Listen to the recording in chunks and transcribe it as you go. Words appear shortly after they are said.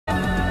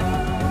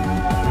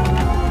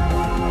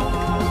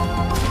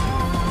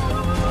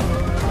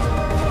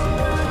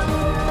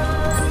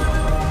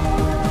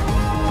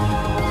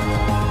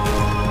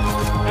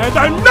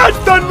And I'm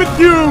not done with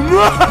you!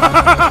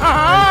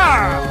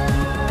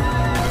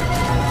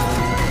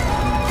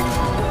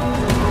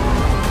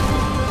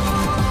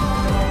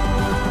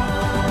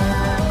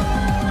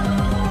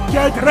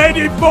 Get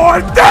ready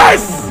for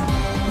this!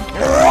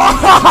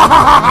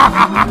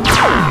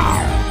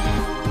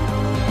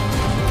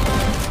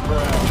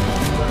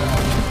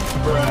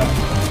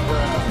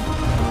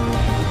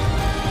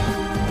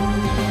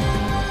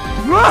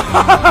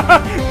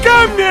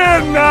 Come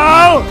here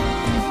now!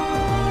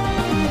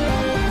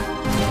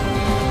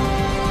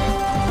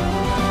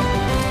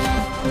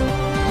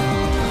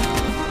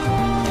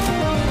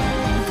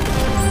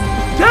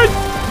 Get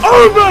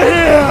over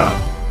here!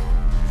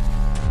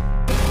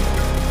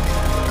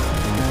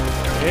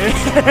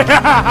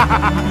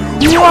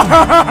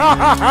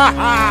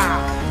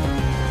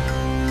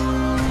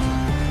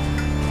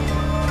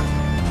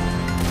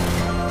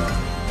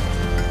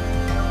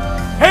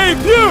 Hey,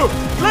 Pew!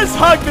 Let's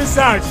hug this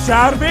out,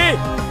 shall we?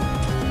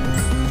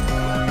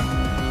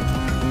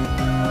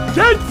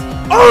 Get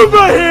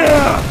over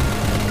here!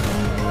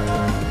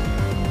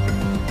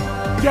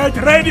 Get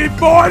ready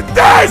for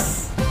this!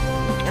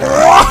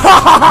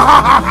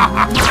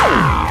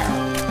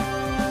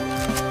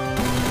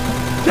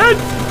 Get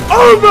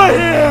over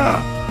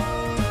here!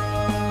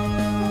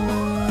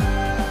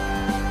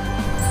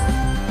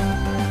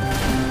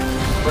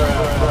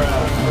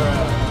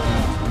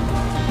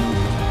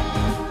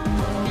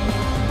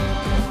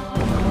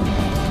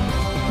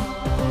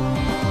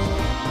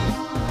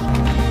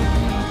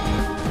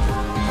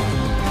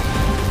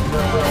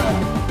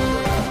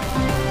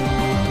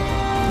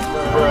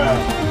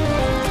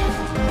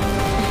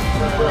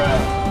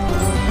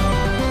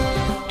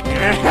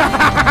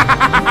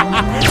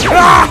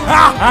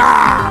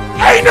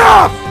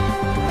 Enough!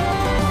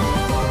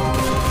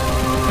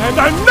 And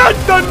I'm not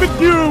done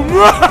with you!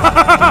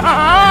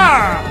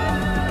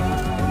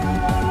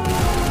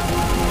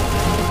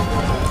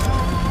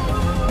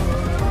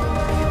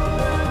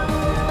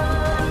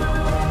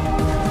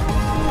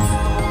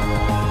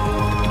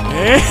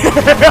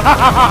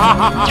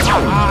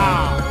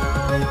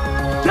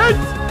 Get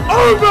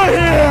over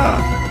here!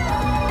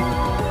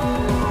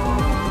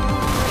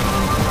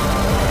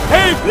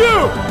 Hey, Pew!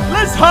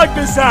 Let's hug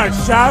this out,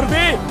 shall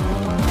we?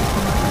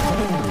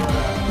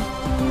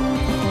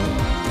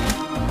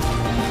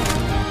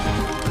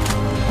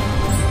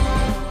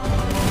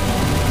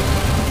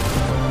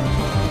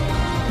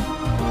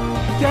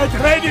 Get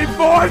ready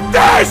for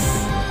this!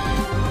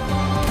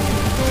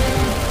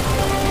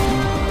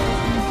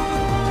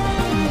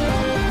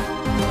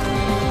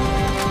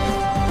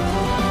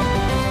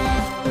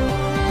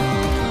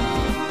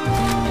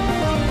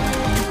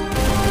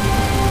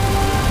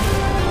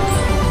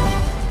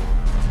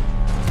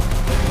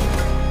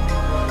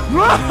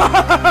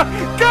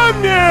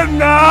 Come here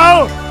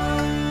now!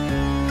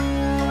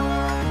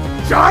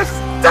 Just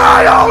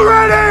die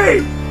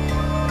already!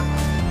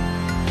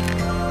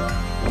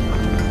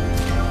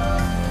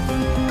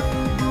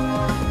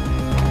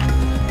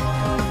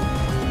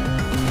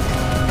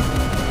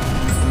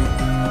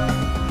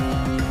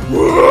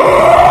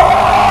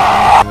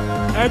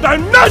 And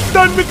I'm not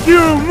done with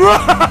you!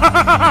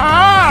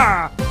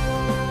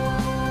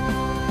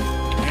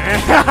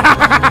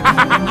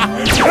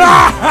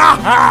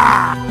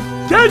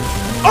 Get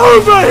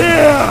over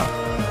here!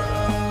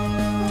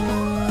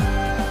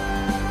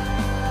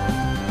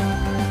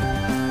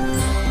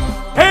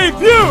 Hey,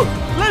 Pew!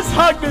 Let's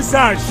hug this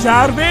out,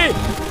 shall we?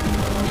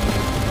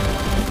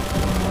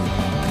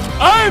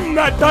 I'm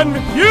not done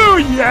with you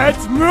yet!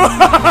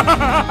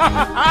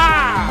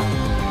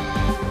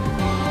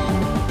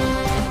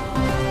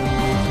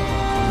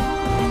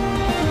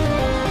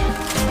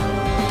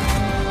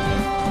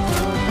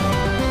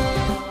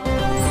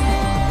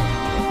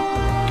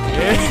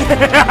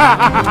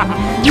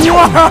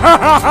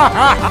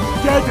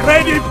 Get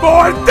ready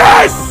for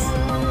this!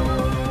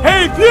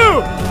 Hey,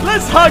 Pew!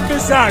 Let's hug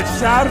this out,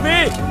 shall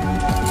we?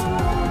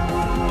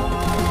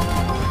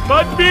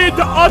 Want me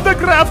to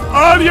autograph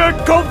all your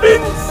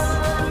coffins?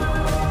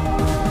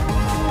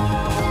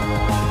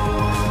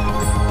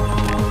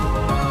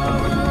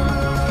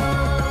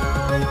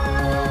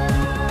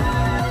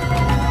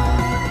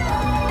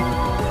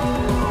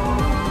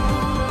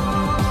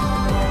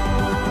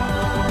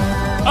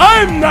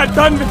 I'm not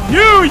done with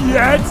you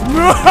yet!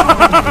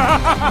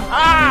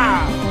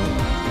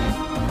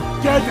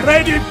 Get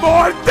ready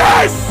for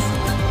this!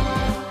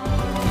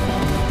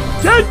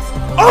 Get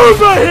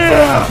over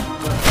here!